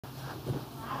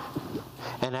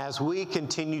And as we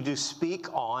continue to speak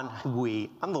on,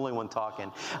 I'm the only one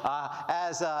talking,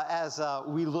 as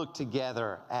we look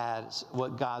together as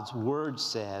what God's Word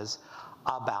says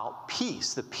about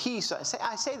peace. The peace,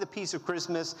 I say the peace of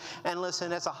Christmas, and listen,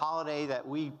 that's a holiday that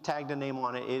we tagged a name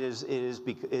on it. It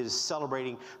is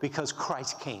celebrating because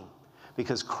Christ came.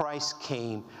 Because Christ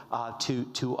came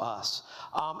to us.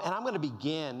 And I'm going to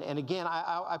begin. And again,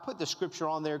 I put the scripture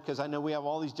on there because I know we have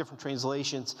all these different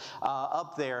translations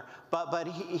up there. But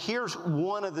here's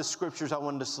one of the scriptures I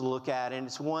wanted us to look at. And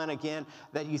it's one, again,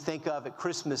 that you think of at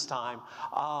Christmas time.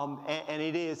 And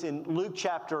it is in Luke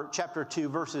chapter 2,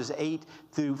 verses 8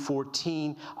 through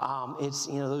 14. It's,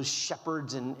 those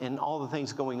shepherds and all the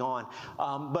things going on.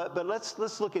 But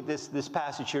let's look at this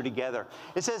passage here together.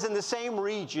 It says, in the same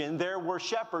region, there were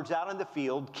shepherds out in the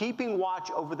field, keeping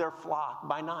watch over their flock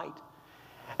by night.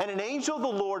 And an angel of the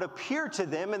Lord appeared to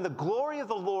them, and the glory of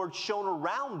the Lord shone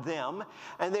around them,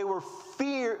 and they were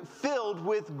filled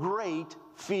with great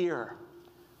fear.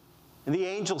 And the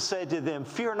angel said to them,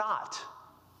 "Fear not,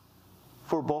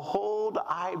 for behold,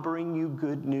 I bring you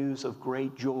good news of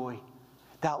great joy,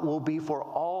 that will be for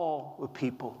all the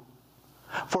people.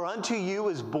 For unto you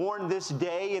is born this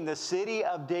day in the city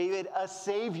of David a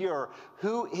Savior,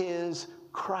 who is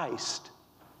Christ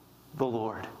the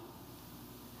Lord.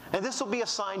 And this will be a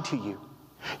sign to you.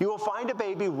 You will find a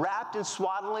baby wrapped in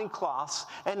swaddling cloths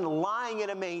and lying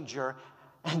in a manger."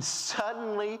 And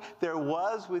suddenly there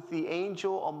was with the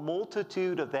angel a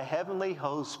multitude of the heavenly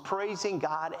hosts, praising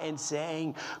God and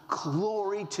saying,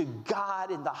 "Glory to God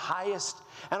in the highest,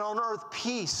 and on earth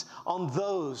peace on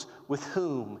those with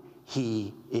whom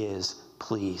He is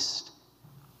pleased."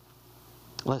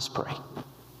 Let's pray.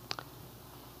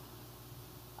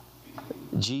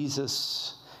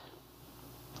 Jesus,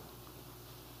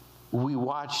 we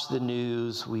watch the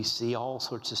news, we see all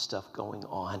sorts of stuff going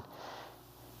on.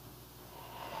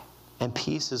 And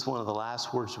peace is one of the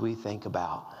last words we think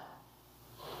about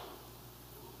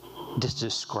to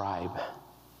describe.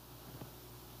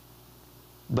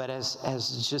 But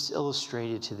as just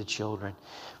illustrated to the children,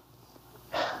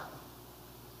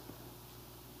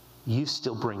 you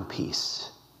still bring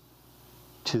peace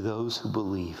to those who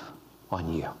believe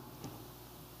on you.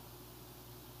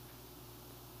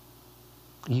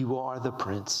 You are the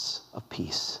Prince of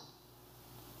Peace.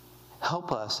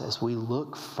 Help us as we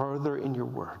look further in your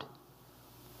word,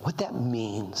 what that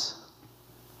means.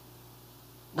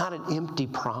 Not an empty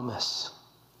promise,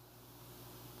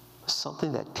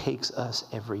 something that takes us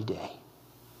every day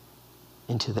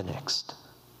into the next.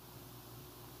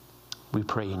 We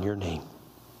pray in your name.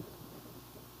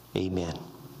 Amen.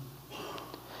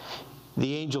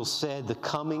 The angel said, the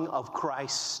coming of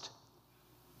Christ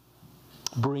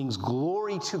brings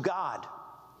glory to God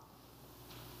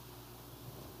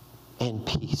and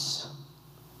peace.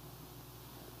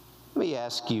 Let me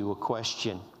ask you a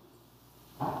question.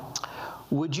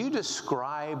 Would you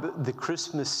describe the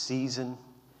Christmas season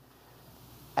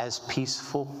as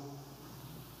peaceful?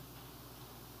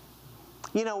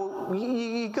 You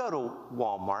go to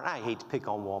Walmart. I hate to pick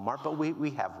on Walmart, but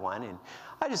we have one. And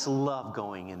I just love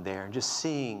going in there and just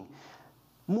seeing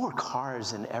more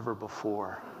cars than ever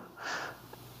before.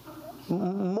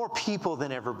 More people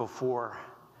than ever before.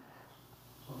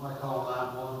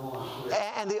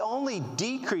 And the only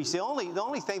decrease, the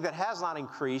only thing that has not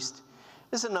increased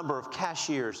is the number of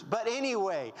cashiers. But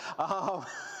anyway,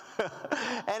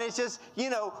 and it's just,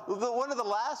 one of the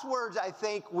last words I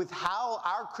think with how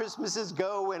our Christmases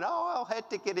go and how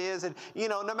hectic it is. And,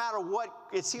 no matter what,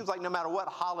 it seems like no matter what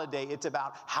holiday, it's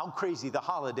about how crazy the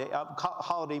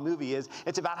holiday movie is.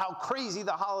 It's about how crazy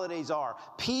the holidays are.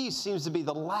 Peace seems to be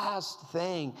the last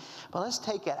thing. But let's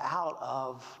take it out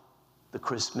of the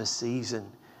Christmas season,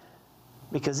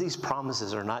 because these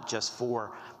promises are not just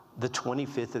for the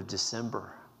 25th of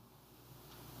December.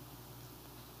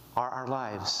 Are our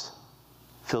lives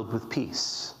filled with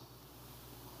peace?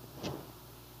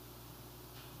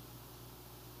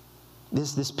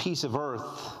 This peace of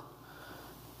earth,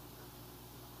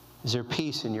 is there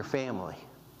peace in your family?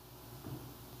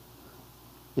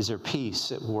 Is there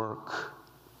peace at work,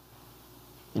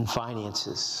 in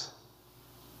finances,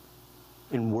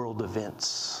 in world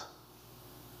events?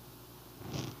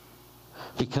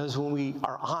 Because when we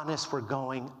are honest, we're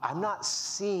going, I'm not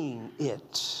seeing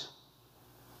it.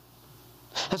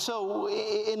 And so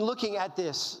in looking at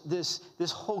this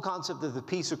whole concept of the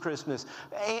peace of Christmas,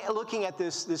 looking at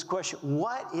this question,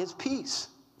 what is peace?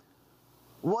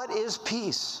 What is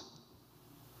peace?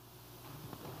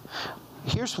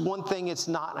 Here's one thing it's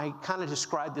not, and I kind of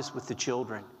described this with the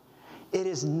children. It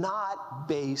is not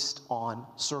based on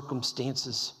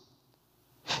circumstances.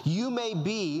 You may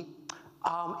be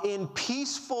in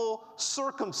peaceful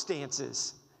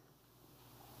circumstances,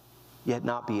 yet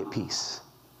not be at peace.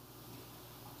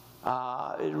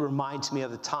 It reminds me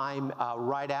of the time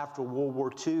right after World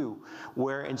War II,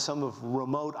 where in some of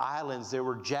remote islands there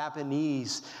were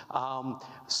Japanese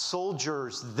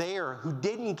soldiers there who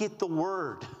didn't get the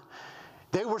word.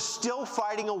 They were still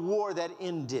fighting a war that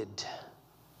ended.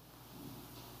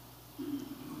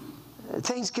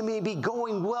 Things can be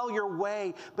going well your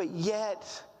way, but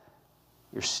yet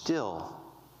you're still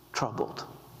troubled.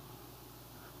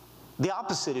 The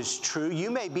opposite is true. You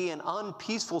may be in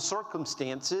unpeaceful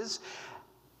circumstances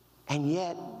and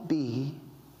yet be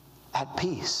at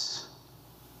peace.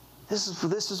 This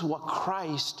is what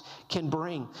Christ can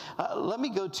bring. Let me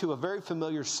go to a very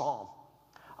familiar psalm.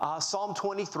 Psalm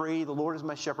 23, the Lord is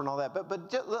my shepherd and all that.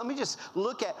 But let me just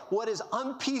look at what is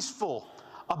unpeaceful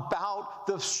about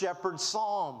the shepherd's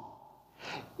psalm.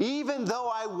 Even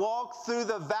though I walk through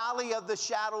the valley of the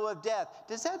shadow of death.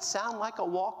 Does that sound like a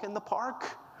walk in the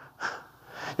park?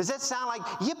 Does that sound like,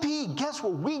 yippee, guess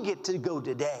where we get to go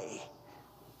today?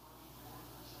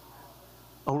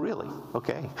 Oh, really?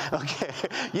 Okay.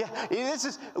 Yeah,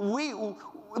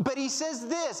 but he says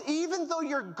this, even though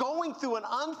you're going through an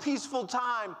unpeaceful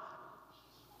time,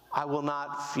 I will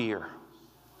not fear.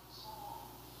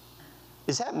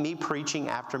 Is that me preaching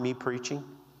after me preaching?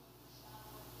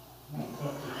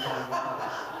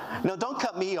 No, don't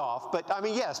cut me off, but I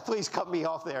mean, yes, please cut me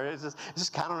off there. It's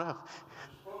just I don't know.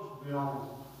 It's supposed to be on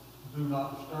do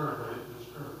not disturb, but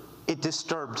it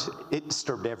disturbed. It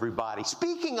disturbed everybody.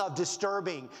 Speaking of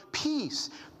disturbing, peace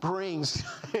brings,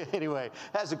 anyway,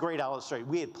 that's a great illustration.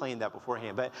 We had planned that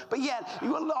beforehand, but yet,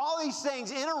 all these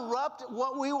things interrupt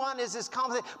what we want is this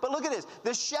conversation. But look at this,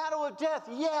 the shadow of death,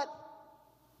 yet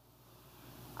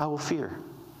I will fear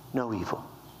no evil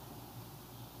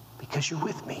because you're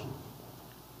with me.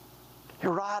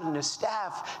 Your rod and his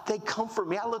staff, they comfort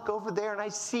me. I look over there and I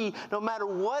see no matter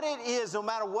what it is, no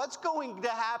matter what's going to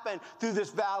happen through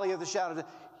this valley of the shadow of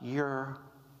death, you're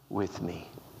with me.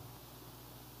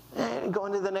 And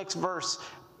going to the next verse,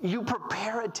 you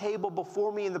prepare a table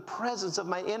before me in the presence of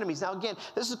my enemies. Now again,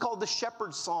 this is called the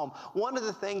shepherd's psalm. One of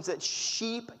the things that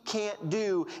sheep can't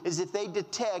do is if they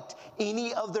detect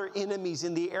any of their enemies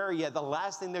in the area, the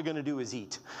last thing they're going to do is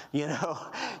eat,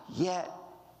 Yet,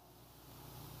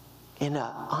 in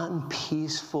an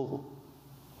unpeaceful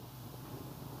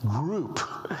group,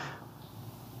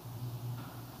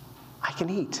 I can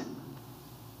eat.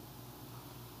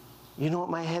 You know what?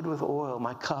 My head with oil,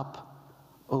 my cup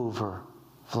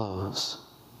overflows.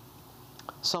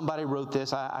 Somebody wrote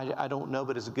this, I don't know,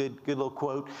 but it's a good little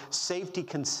quote. Safety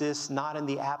consists not in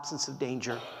the absence of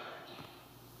danger,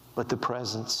 but the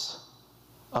presence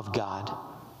of God.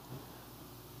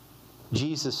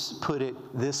 Jesus put it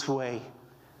this way,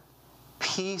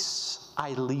 peace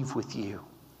I leave with you.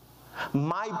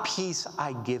 My peace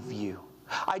I give you.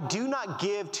 I do not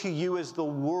give to you as the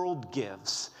world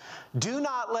gives. Do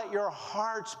not let your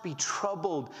hearts be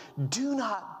troubled. Do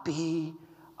not be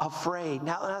afraid.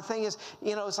 Now, the thing is,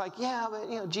 it's like, yeah,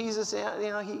 but, Jesus,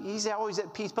 he's always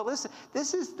at peace. But listen,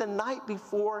 this is the night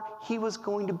before he was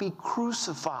going to be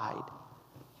crucified.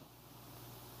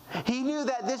 He knew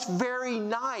that this very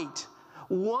night,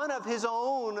 one of his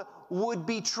own would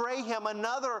betray him,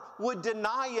 another would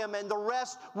deny him, and the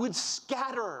rest would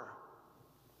scatter.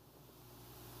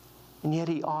 And yet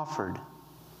he offered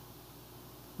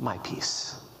my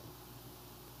peace.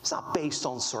 It's not based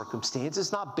on circumstance.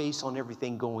 It's not based on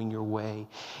everything going your way.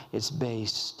 It's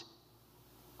based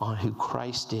on who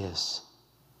Christ is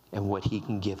and what he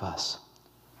can give us.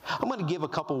 I'm going to give a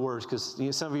couple words because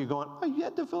some of you are going, oh, you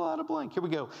had to fill out a blank. Here we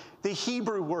go. The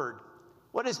Hebrew word.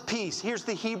 What is peace? Here's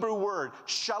the Hebrew word,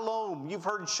 shalom. You've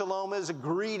heard shalom as a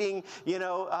greeting,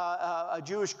 a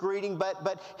Jewish greeting,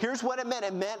 but here's what it meant.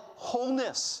 It meant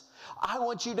wholeness. I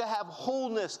want you to have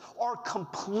wholeness or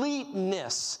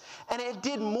completeness. And it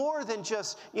did more than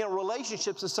just,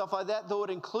 relationships and stuff like that, though it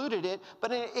included it,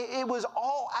 but it was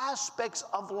all aspects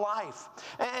of life.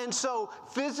 And so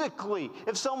physically,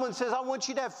 if someone says, I want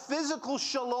you to have physical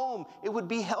shalom, it would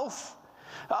be health.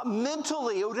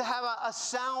 Mentally, it would have a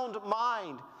sound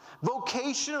mind.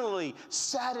 Vocationally,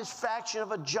 satisfaction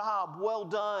of a job well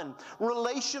done.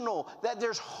 Relational, that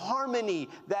there's harmony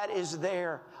that is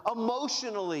there.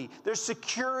 Emotionally, there's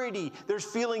security, there's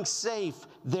feeling safe,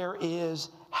 there is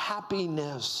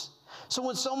happiness. So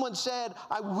when someone said,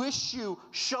 I wish you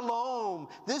shalom,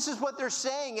 this is what they're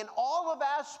saying. In all of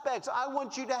aspects, I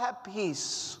want you to have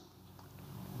peace.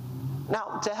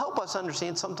 Now, to help us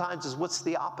understand sometimes is what's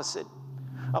the opposite?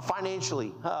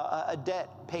 Financially, a debt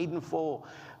paid in full.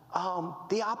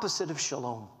 The opposite of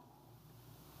shalom.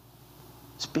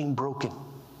 is being broken.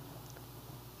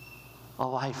 A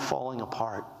life falling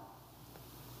apart.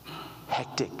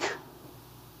 Hectic.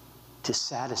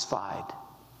 Dissatisfied.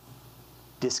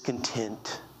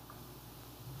 Discontent.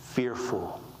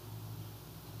 Fearful.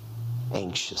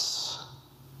 Anxious.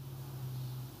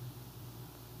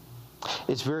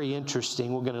 It's very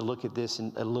interesting. We're going to look at this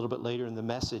a little bit later in the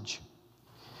message.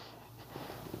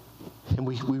 And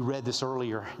we read this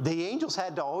earlier. The angels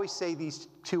had to always say these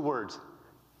two words.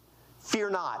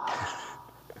 Fear not.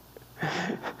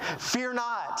 Fear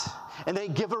not. And they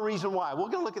give a reason why. We're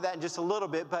going to look at that in just a little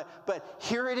bit. But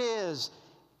here it is.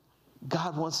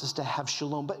 God wants us to have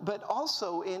shalom. But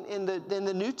also in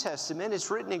the New Testament, it's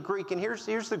written in Greek. And here's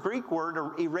the Greek word,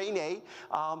 eirene.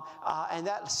 And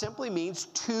that simply means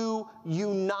to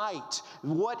unite.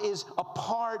 What is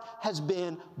apart has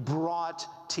been brought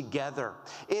together.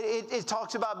 It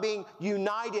talks about being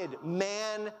united,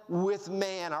 man with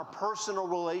man, our personal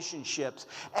relationships,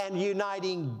 and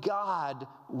uniting God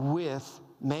with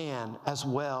man as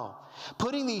well.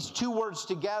 Putting these two words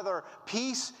together,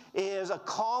 peace is a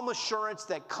calm assurance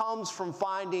that comes from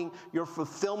finding your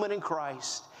fulfillment in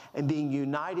Christ and being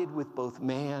united with both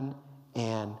man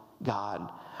and God.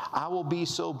 I will be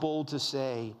so bold to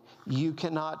say you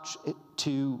cannot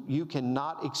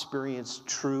experience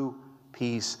true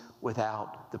peace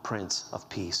without the Prince of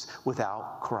Peace,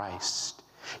 without Christ.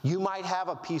 You might have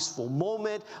a peaceful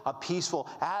moment, a peaceful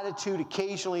attitude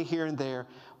occasionally here and there,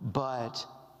 but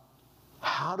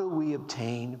how do we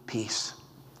obtain peace?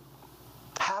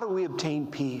 How do we obtain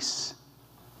peace?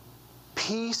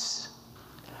 Peace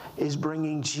is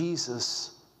bringing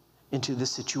Jesus into the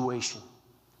situation.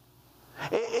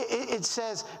 It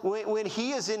says when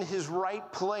he is in his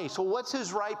right place. Well, what's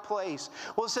his right place?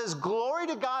 Well, it says, glory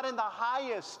to God in the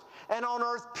highest, and on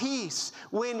earth peace.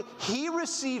 When he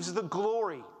receives the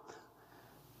glory.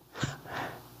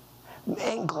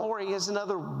 And glory is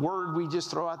another word we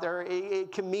just throw out there.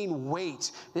 It can mean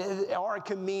weight, or it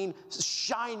can mean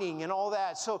shining and all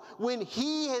that. So when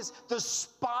he has the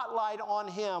spotlight on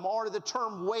him, or the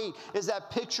term weight is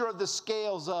that picture of the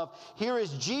scales of, here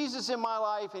is Jesus in my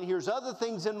life, and here's other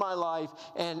things in my life,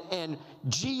 and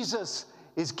Jesus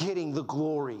is getting the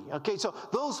glory. Okay, so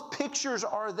those pictures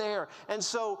are there. And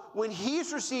so when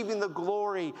he's receiving the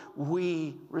glory,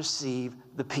 we receive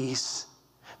the peace.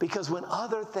 Because when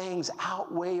other things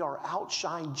outweigh or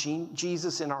outshine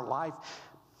Jesus in our life,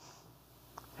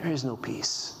 there is no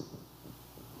peace.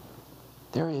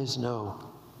 There is no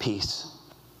peace.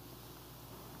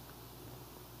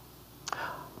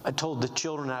 I told the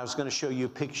children I was going to show you a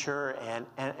picture, and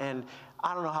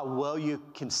I don't know how well you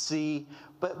can see,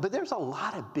 but there's a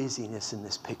lot of busyness in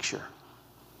this picture.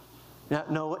 Now,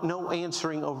 no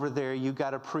answering over there. You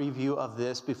got a preview of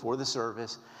this before the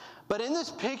service. But in this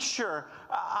picture,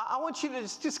 I want you to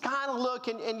just kind of look,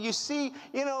 and you see,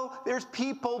 there's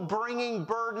people bringing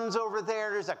burdens over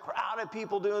there. There's a crowd of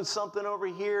people doing something over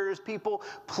here. There's people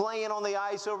playing on the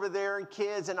ice over there, and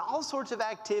kids, and all sorts of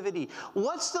activity.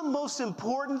 What's the most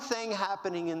important thing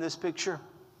happening in this picture?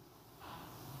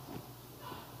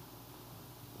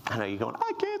 I know you're going,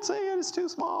 I can't see it. It's too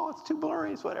small. It's too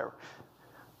blurry. It's whatever.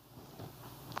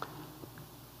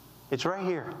 It's right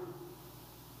here.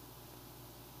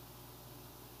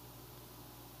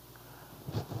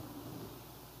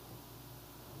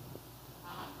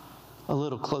 A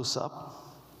little close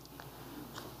up.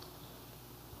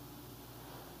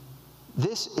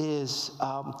 This is,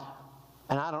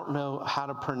 and I don't know how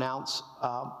to pronounce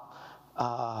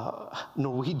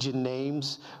Norwegian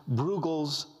names,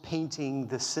 Bruegel's painting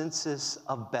The Census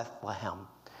of Bethlehem.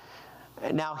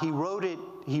 Now he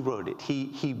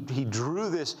drew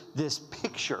this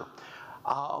picture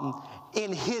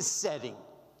in his setting,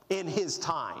 in his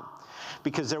time,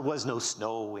 because there was no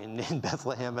snow in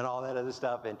Bethlehem and all that other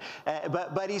stuff.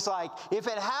 But he's like, if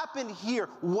it happened here,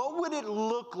 what would it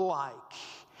look like?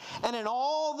 And in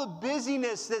all the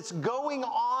busyness that's going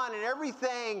on and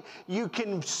everything you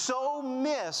can so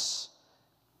miss.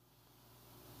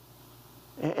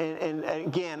 And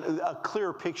again, a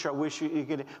clearer picture, I wish you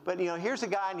could. But, here's a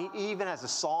guy, and he even has a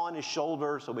saw on his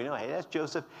shoulder, so we know, hey, that's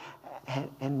Joseph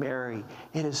and Mary.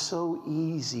 It is so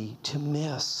easy to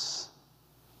miss,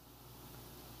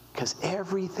 because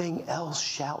everything else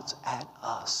shouts at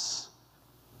us.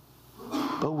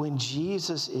 But when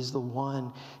Jesus is the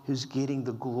one who's getting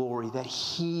the glory, that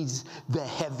he's the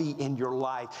heavy in your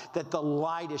life, that the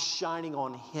light is shining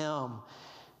on him,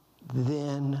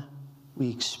 then we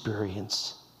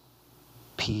experience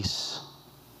peace.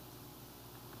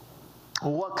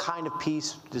 Well, what kind of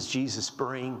peace does Jesus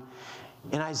bring?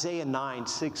 In Isaiah 9,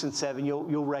 6 and 7,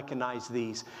 you'll recognize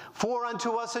these. For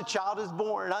unto us a child is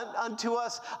born, unto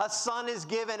us a son is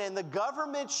given, and the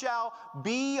government shall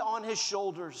be on his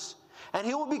shoulders. And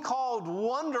he will be called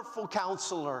Wonderful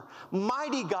Counselor,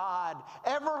 Mighty God,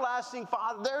 Everlasting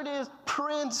Father. There it is,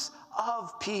 Prince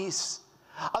of Peace.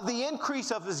 Of the increase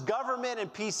of his government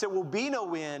and peace there will be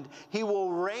no end. He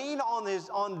will reign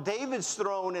on David's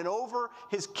throne and over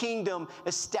his kingdom,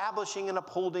 establishing and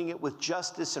upholding it with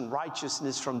justice and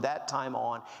righteousness from that time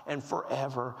on and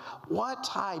forever. What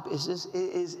type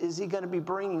is he going to be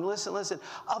bringing? Listen.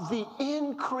 Of the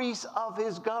increase of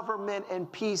his government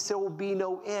and peace there will be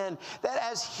no end. That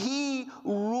as he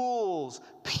rules,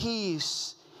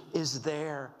 peace is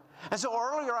there. And so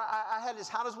earlier I had this,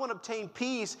 how does one obtain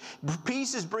peace?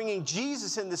 Peace is bringing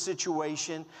Jesus in the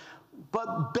situation,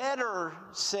 but better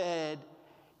said,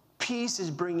 peace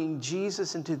is bringing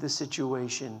Jesus into the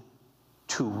situation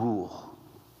to rule,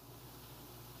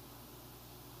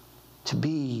 to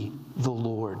be the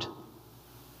Lord.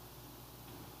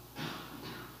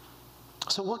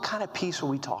 So what kind of peace are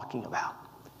we talking about?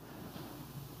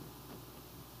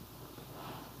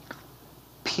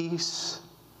 Peace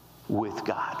with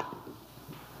God.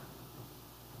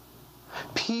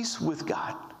 Peace with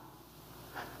God.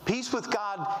 Peace with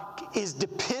God is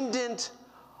dependent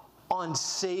on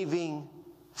saving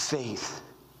faith.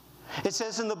 It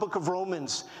says in the book of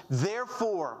Romans,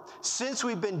 therefore, since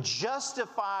we've been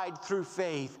justified through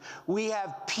faith, we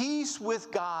have peace with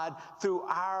God through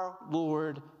our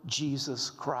Lord Jesus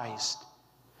Christ.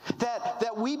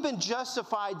 That we've been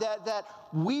justified, that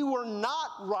we were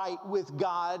not right with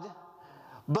God,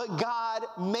 but God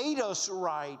made us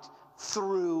right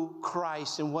through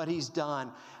Christ and what he's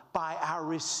done by our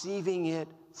receiving it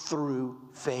through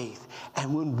faith.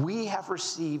 And when we have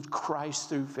received Christ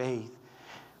through faith,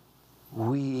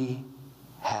 we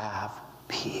have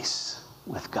peace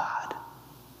with God.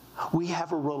 We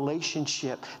have a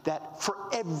relationship that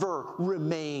forever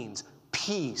remains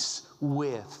peace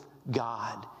with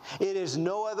God. It is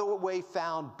no other way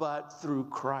found but through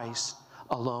Christ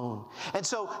alone. And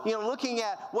so, looking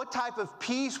at what type of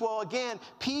peace, well, again,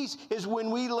 peace is when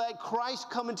we let Christ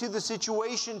come into the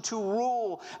situation to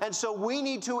rule. And so we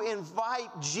need to invite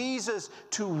Jesus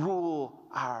to rule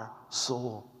our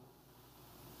soul.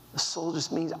 The soul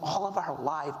just means all of our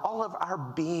life, all of our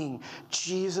being.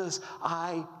 Jesus,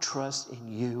 I trust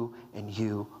in you and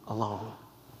you alone.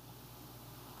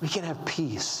 We can have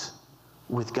peace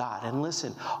with God. And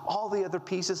listen, all the other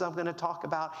pieces I'm going to talk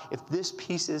about, if this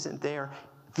piece isn't there,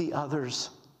 the others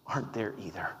aren't there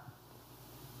either.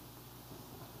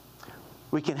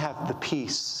 We can have the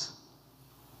peace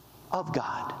of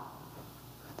God.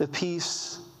 The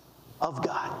peace of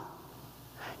God.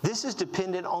 This is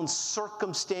dependent on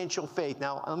circumstantial faith.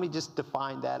 Now, let me just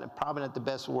define that. And probably not the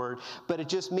best word, but it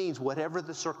just means whatever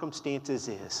the circumstances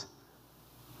is,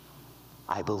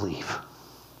 I believe.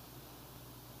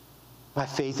 My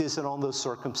faith isn't on those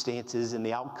circumstances and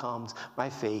the outcomes. My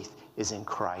faith is in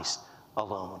Christ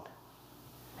alone.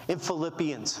 In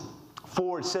Philippians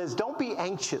 4, it says, don't be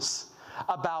anxious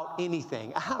about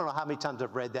anything. I don't know how many times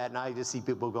I've read that, and I just see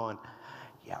people going,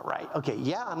 yeah, right. Okay,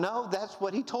 yeah, no, that's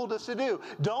what he told us to do.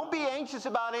 Don't be anxious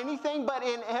about anything, but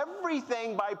in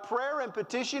everything, by prayer and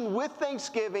petition with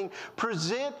thanksgiving,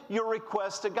 present your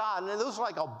requests to God. And those are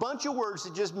like a bunch of words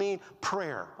that just mean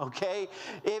prayer, okay?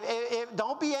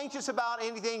 Don't be anxious about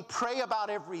anything, pray about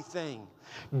everything.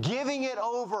 Giving it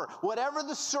over. Whatever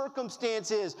the circumstance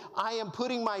is, I am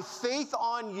putting my faith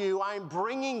on you. I'm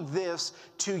bringing this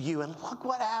to you. And look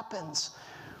what happens.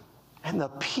 And the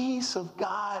peace of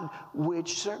God,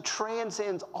 which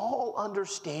transcends all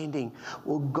understanding,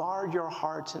 will guard your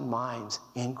hearts and minds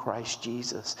in Christ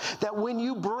Jesus. That when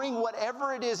you bring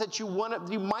whatever it is that you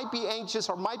want, you might be anxious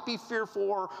or might be fearful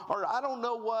or I don't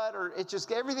know what, or it's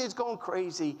just everything's going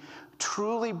crazy,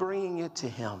 truly bringing it to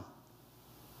Him.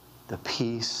 The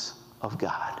peace of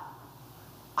God.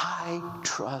 I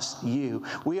trust you.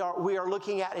 We are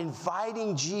looking at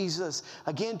inviting Jesus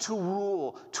again to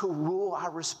rule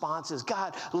our responses.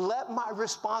 God, let my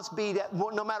response be that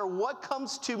no matter what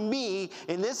comes to me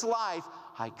in this life,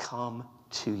 I come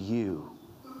to you.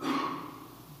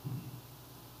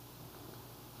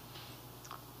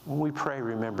 When we pray,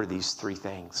 remember these three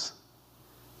things.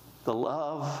 The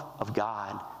love of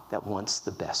God that wants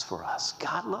the best for us.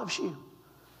 God loves you.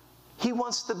 He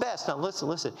wants the best. Now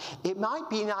listen. It might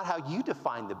be not how you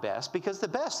define the best, because the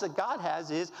best that God has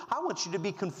is, I want you to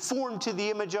be conformed to the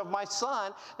image of my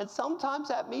Son, and sometimes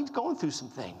that means going through some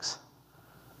things.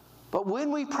 But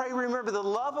when we pray, remember the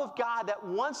love of God that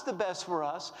wants the best for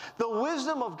us, the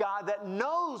wisdom of God that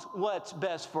knows what's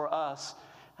best for us,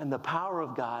 and the power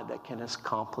of God that can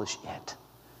accomplish it.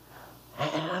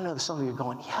 And I know some of you are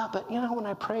going, yeah, but when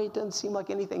I pray, it doesn't seem like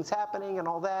anything's happening and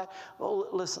all that. Well,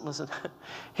 listen.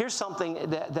 Here's something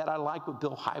that I like with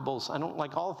Bill Hybels. I don't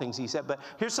like all the things he said, but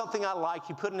here's something I like.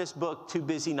 He put in his book, Too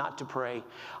Busy Not to Pray.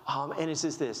 And it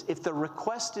says this: if the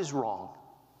request is wrong,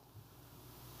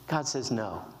 God says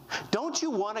no. Don't you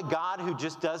want a God who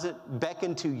just doesn't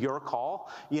beckon to your call?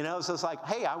 So it's like,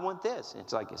 hey, I want this.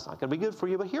 It's like, it's not going to be good for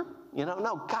you, but here.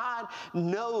 No, God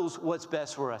knows what's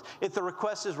best for us. If the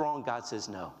request is wrong, God says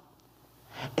no.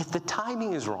 If the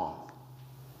timing is wrong,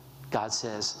 God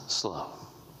says slow.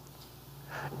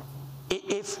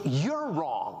 If you're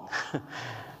wrong,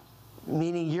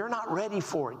 meaning you're not ready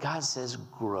for it, God says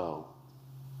grow.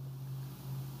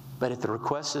 But if the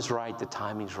request is right, the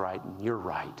timing's right, and you're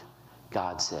right,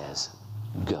 God says,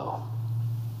 go.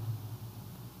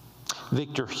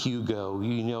 Victor Hugo,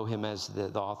 you know him as the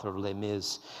author of Les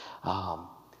Mis,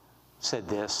 said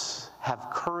this: have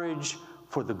courage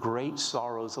for the great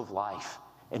sorrows of life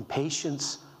and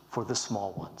patience for the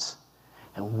small ones.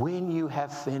 And when you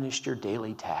have finished your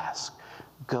daily task,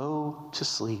 go to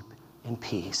sleep in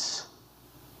peace.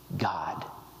 God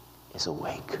is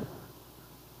awake.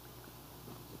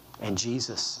 And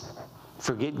Jesus,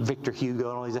 forget Victor Hugo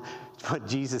and all these, but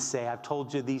Jesus say, I've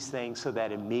told you these things so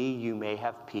that in me you may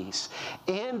have peace.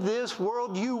 In this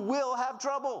world you will have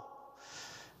trouble.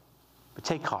 But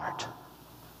take heart.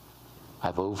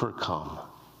 I've overcome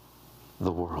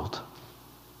the world.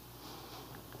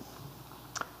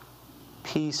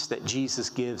 Peace that Jesus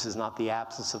gives is not the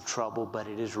absence of trouble, but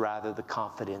it is rather the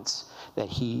confidence that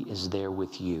He is there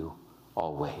with you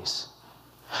always.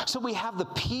 So we have the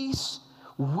peace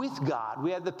with God. We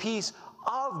have the peace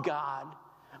of God,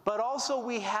 but also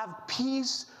we have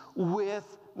peace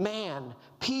with man.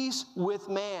 Peace with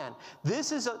man.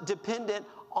 This is dependent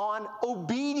on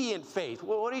obedient faith.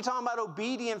 Well, what are you talking about,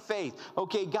 obedient faith?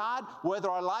 Okay, God, whether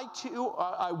I like to,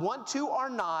 I want to or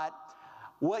not,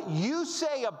 what you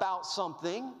say about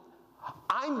something,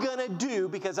 I'm going to do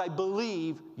because I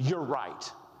believe you're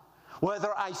right.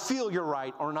 Whether I feel you're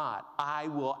right or not, I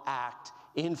will act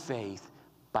in faith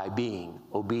by being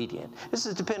obedient. This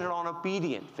is dependent on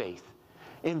obedient faith.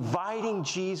 Inviting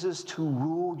Jesus to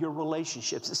rule your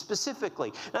relationships.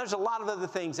 Specifically, now there's a lot of other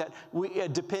things that we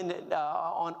dependent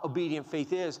on obedient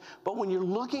faith is, but when you're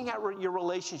looking at your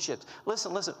relationships,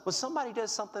 listen, when somebody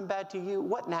does something bad to you,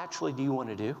 what naturally do you want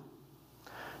to do?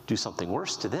 Do something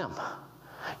worse to them.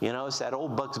 It's that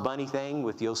old Bugs Bunny thing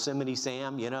with Yosemite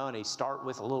Sam, and they start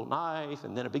with a little knife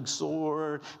and then a big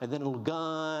sword and then a little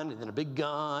gun and then a big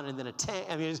gun and then a tank.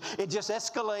 I mean, it just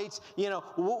escalates.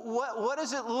 What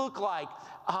does it look like?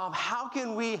 How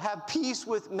can we have peace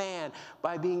with man?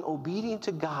 By being obedient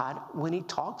to God when He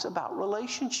talks about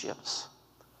relationships.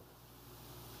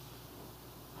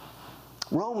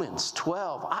 Romans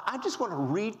 12. I just want to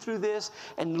read through this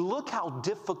and look how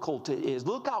difficult it is.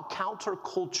 Look how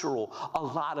countercultural a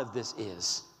lot of this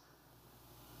is.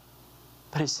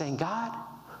 But it's saying, God,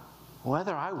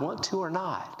 whether I want to or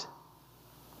not,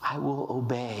 I will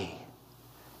obey.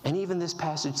 And even this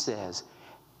passage says,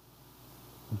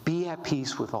 be at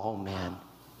peace with all men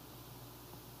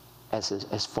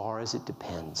as far as it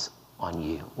depends on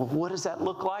you. Well, what does that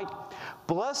look like?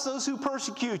 Bless those who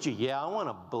persecute you. Yeah, I want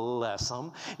to bless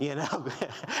them.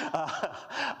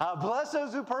 Bless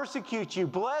those who persecute you.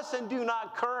 Bless and do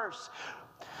not curse.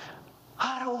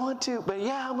 I don't want to, but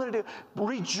yeah, I'm going to do.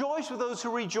 Rejoice with those who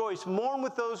rejoice. Mourn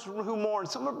with those who mourn.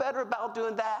 Some are better about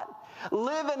doing that.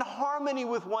 Live in harmony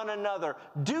with one another.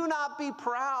 Do not be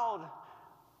proud,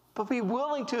 but be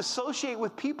willing to associate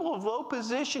with people of low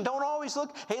position. Don't always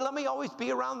look, hey, let me always be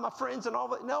around my friends and all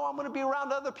that. No, I'm going to be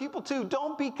around other people too.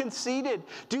 Don't be conceited.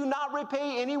 Do not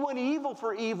repay anyone evil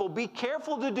for evil. Be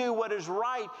careful to do what is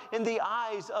right in the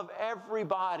eyes of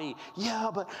everybody.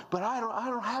 Yeah, but I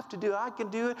don't have to do it. I can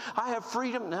do it. I have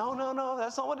freedom. No,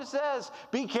 that's not what it says.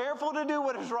 Be careful to do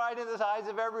what is right in the eyes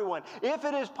of everyone. If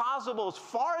it is possible, as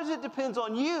far as it depends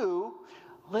on you,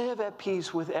 live at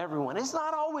peace with everyone. It's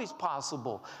not always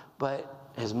possible, but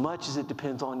as much as it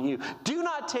depends on you. Do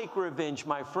not take revenge,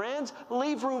 my friends.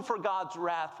 Leave room for God's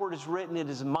wrath, for it is written, it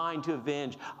is mine to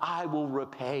avenge. I will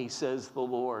repay, says the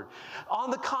Lord. On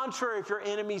the contrary, if your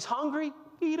enemy's hungry,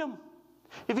 feed him.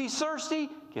 If he's thirsty,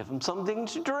 give him something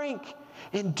to drink.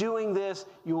 In doing this,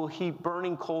 you will heap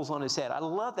burning coals on his head. I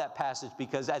love that passage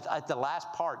because at the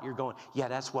last part, you're going, yeah,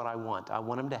 that's what I want. I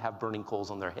want them to have burning coals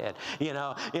on their head. Okay,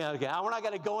 we're not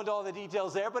going to go into all the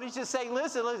details there, but he's just saying,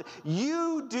 listen,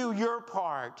 you do your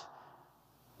part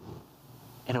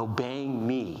in obeying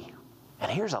me. And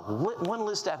here's one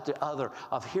list after other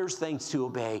of here's things to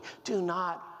obey. Do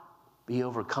not be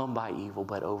overcome by evil,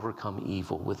 but overcome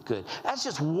evil with good. That's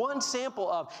just one sample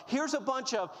of, here's a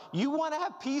bunch of, you want to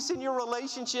have peace in your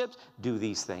relationships? Do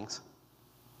these things.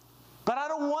 But I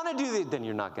don't want to do that. Then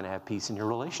you're not going to have peace in your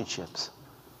relationships.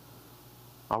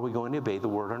 Are we going to obey the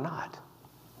word or not?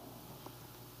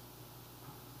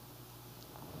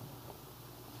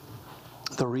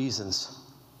 The reasons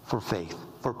for faith,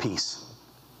 for peace.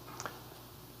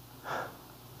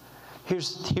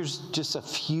 Here's just a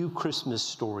few Christmas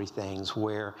story things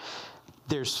where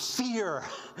there's fear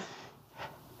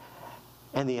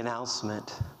and the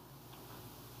announcement,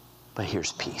 but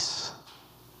here's peace.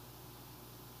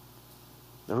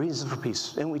 The reason for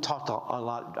peace, and we talked a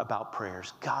lot about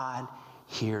prayers. God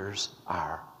hears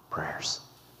our prayers.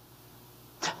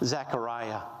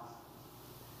 Zechariah,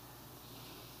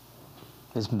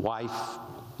 his wife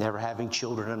never having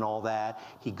children and all that,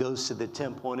 he goes to the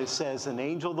temple, and it says, an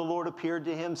angel of the Lord appeared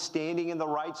to him standing in the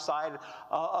right side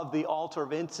of the altar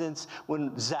of incense.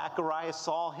 When Zechariah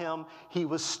saw him, he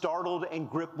was startled and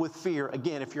gripped with fear.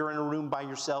 Again, if you're in a room by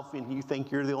yourself and you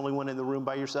think you're the only one in the room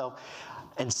by yourself,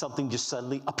 and something just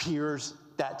suddenly appears,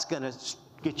 that's going to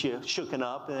get you shooken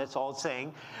up, and that's all it's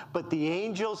saying. But the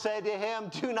angel said to him,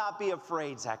 do not be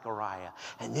afraid, Zechariah.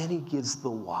 And then he gives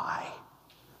the why.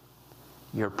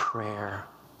 Your prayer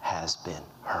has been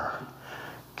heard.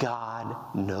 God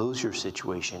knows your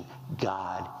situation.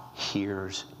 God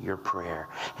hears your prayer.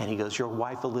 And he goes, your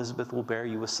wife Elizabeth will bear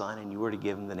you a son, and you are to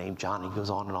give him the name John. He goes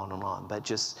on and on and on. But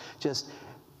just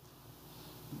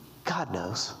God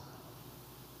knows.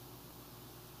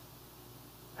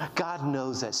 God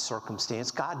knows that circumstance.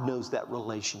 God knows that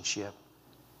relationship.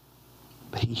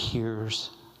 But he hears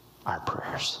our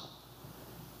prayers.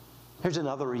 Here's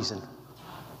another reason.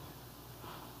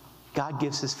 God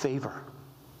gives his favor.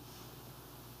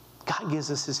 God gives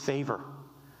us his favor.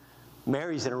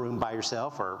 Mary's in a room by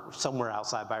herself or somewhere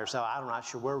outside by herself. I'm not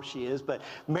sure where she is, but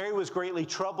Mary was greatly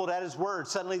troubled at his word.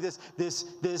 Suddenly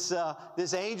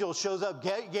this angel shows up,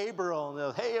 Gabriel,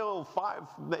 and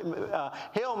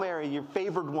Hail Mary, your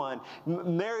favored one.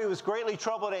 Mary was greatly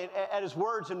troubled at his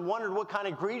words and wondered what kind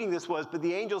of greeting this was. But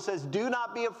the angel says, do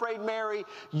not be afraid, Mary.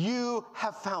 You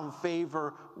have found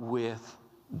favor with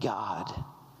God.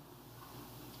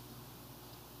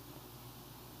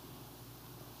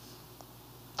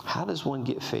 How does one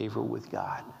get favor with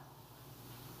God?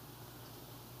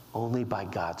 Only by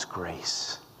God's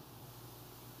grace.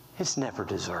 It's never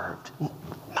deserved.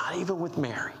 Not even with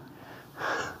Mary.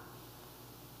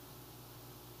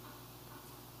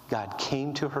 God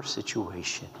came to her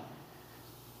situation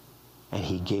and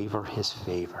he gave her his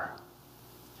favor.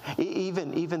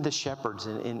 Even the shepherds,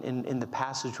 in the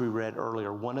passage we read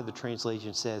earlier, one of the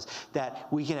translations says that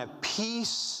we can have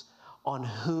peace on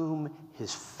whom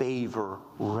his favor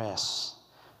rests.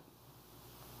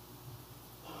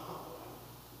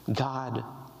 God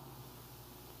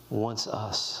wants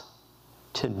us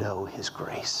to know his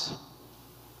grace.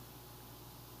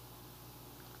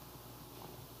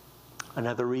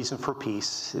 Another reason for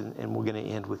peace, and we're going to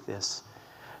end with this.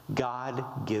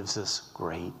 God gives us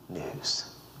great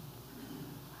news.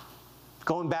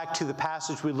 Going back to the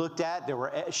passage we looked at, there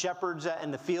were shepherds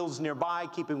in the fields nearby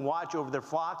keeping watch over their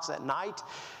flocks at night.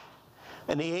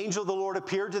 And the angel of the Lord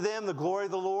appeared to them. The glory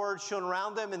of the Lord shone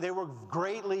around them, and they were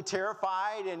greatly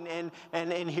terrified.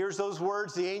 And here's those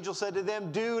words. The angel said to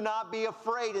them, do not be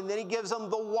afraid. And then he gives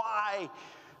them the why.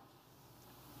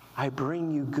 I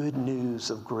bring you good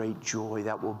news of great joy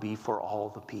that will be for all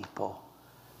the people.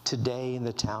 Today in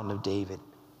the town of David,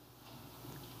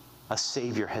 a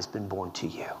Savior has been born to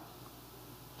you.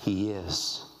 He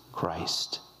is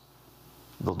Christ,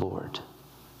 the Lord.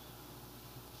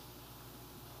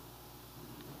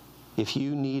 If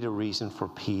you need a reason for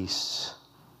peace,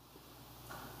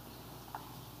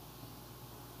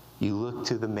 you look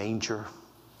to the manger,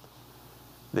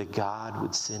 that God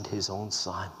would send his own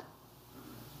son,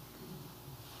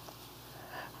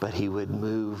 but he would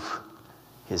move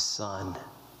his son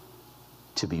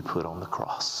to be put on the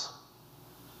cross.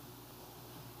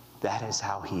 That is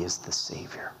how he is the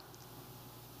Savior.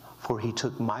 For he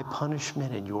took my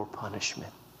punishment and your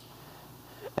punishment.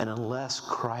 And unless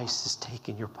Christ has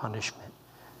taken your punishment,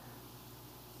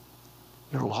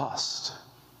 you're lost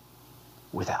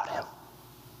without him.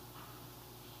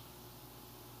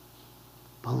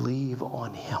 Believe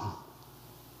on him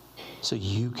so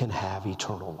you can have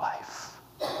eternal life.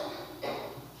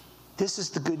 This is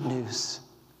the good news.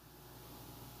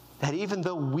 That even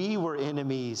though we were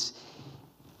enemies,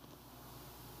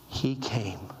 he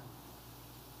came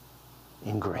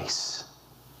in grace.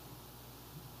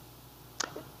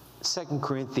 2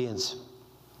 Corinthians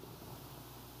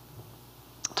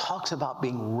talks about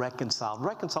being reconciled.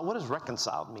 Reconciled, what does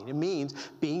reconciled mean? It means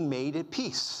being made at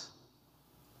peace.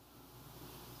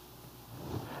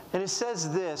 And it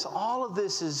says this, all of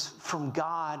this is from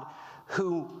God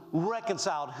who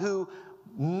reconciled, who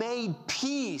made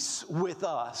peace with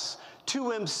us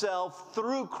to himself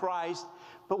through Christ.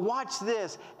 But watch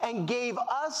this, and gave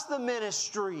us the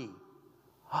ministry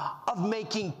of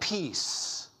making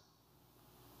peace.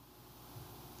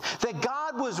 That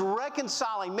God was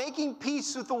reconciling, making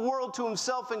peace with the world to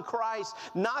himself in Christ,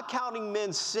 not counting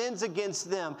men's sins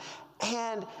against them.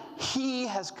 And he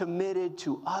has committed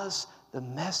to us the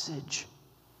message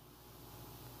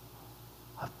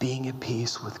of being at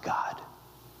peace with God.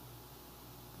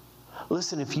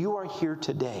 Listen, if you are here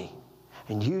today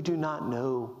and you do not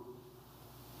know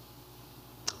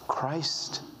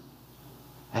Christ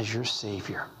as your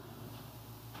Savior,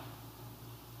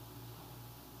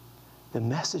 the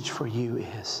message for you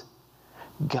is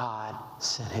God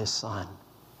sent his Son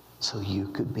so you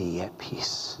could be at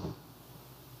peace.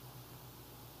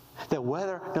 That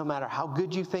no matter how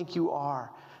good you think you are,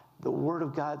 the Word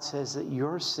of God says that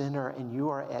you're a sinner and you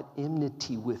are at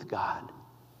enmity with God.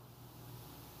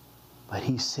 But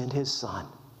he sent his Son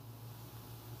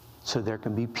so there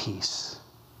can be peace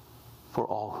for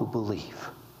all who believe.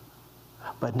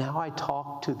 But now I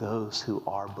talk to those who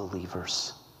are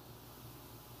believers,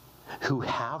 who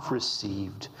have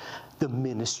received the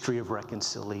ministry of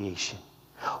reconciliation.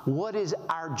 What is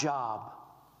our job?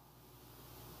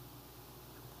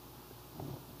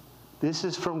 This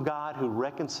is from God who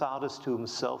reconciled us to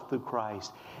himself through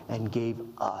Christ and gave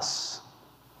us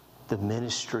the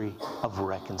ministry of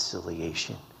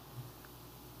reconciliation.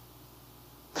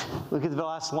 Look at the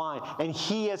last line. And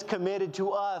he has committed to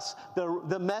us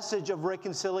the message of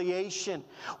reconciliation.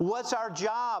 What's our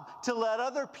job? To let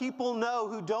other people know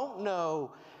who don't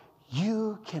know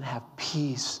you can have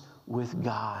peace with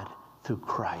God through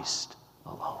Christ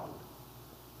alone.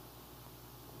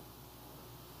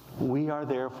 We are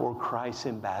therefore Christ's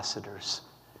ambassadors.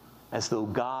 As though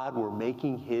God were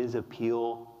making his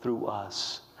appeal through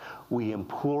us, we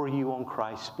implore you on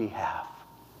Christ's behalf,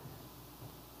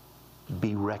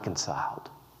 be reconciled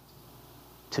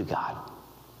to God.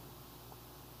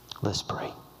 Let's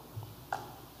pray.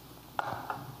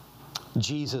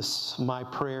 Jesus, my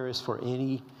prayer is for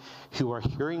any who are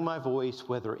hearing my voice,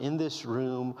 whether in this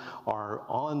room or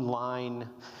online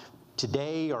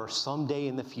today or someday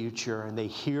in the future, and they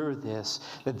hear this,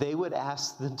 that they would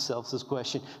ask themselves this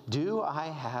question: do I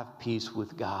have peace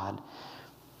with God?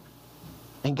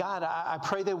 And God, I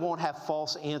pray they won't have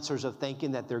false answers of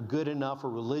thinking that they're good enough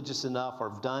or religious enough or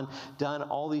have done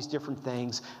all these different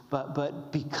things,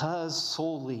 but because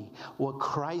solely what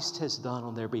Christ has done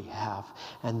on their behalf,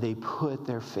 and they put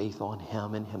their faith on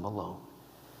him and him alone.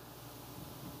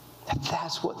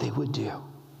 That's what they would do.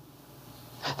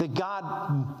 That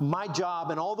God, my job,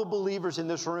 and all the believers in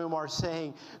this room are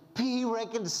saying, be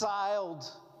reconciled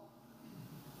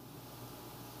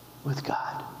with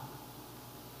God.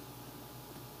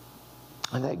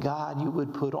 And that God, you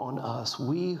would put on us,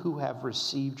 we who have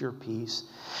received your peace.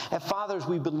 And fathers,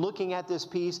 we've been looking at this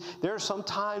peace. There are some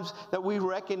times that we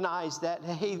recognize that,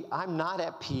 hey, I'm not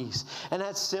at peace. And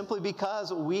that's simply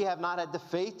because we have not had the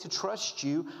faith to trust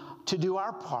you to do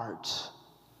our part.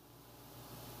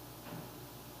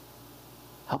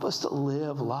 Help us to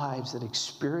live lives that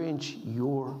experience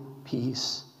your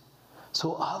peace,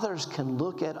 so others can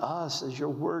look at us, as your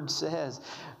word says,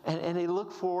 and they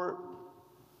look for,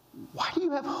 why do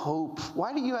you have hope?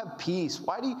 Why do you have peace?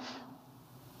 Why do you,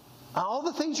 all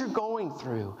the things you're going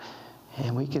through?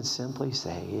 And we can simply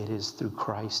say it is through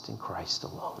Christ and Christ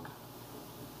alone.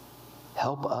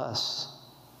 Help us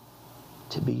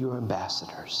to be your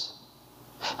ambassadors.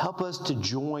 Help us to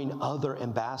join other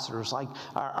ambassadors, like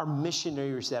our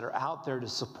missionaries that are out there, to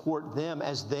support them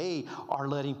as they are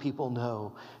letting people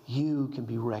know you can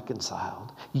be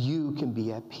reconciled. You can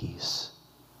be at peace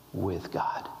with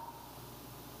God.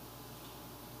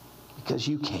 Because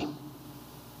you came.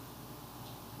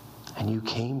 And you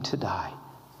came to die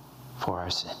for our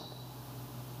sin.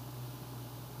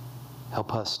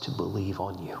 Help us to believe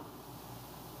on you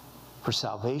for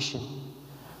salvation,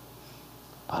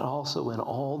 but also in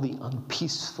all the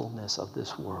unpeacefulness of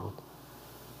this world,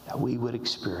 that we would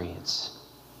experience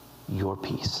your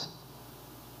peace.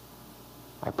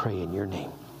 I pray in your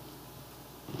name.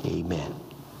 Amen.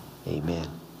 Amen.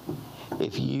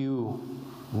 If you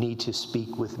need to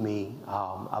speak with me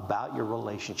about your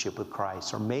relationship with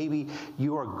Christ, or maybe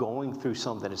you are going through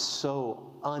something that is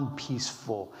so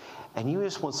unpeaceful and you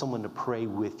just want someone to pray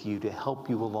with you, to help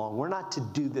you along. We're not to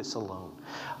do this alone.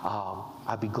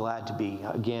 I'd be glad to be,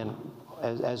 again,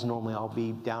 as normally, I'll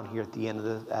be down here at the end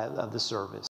of the service.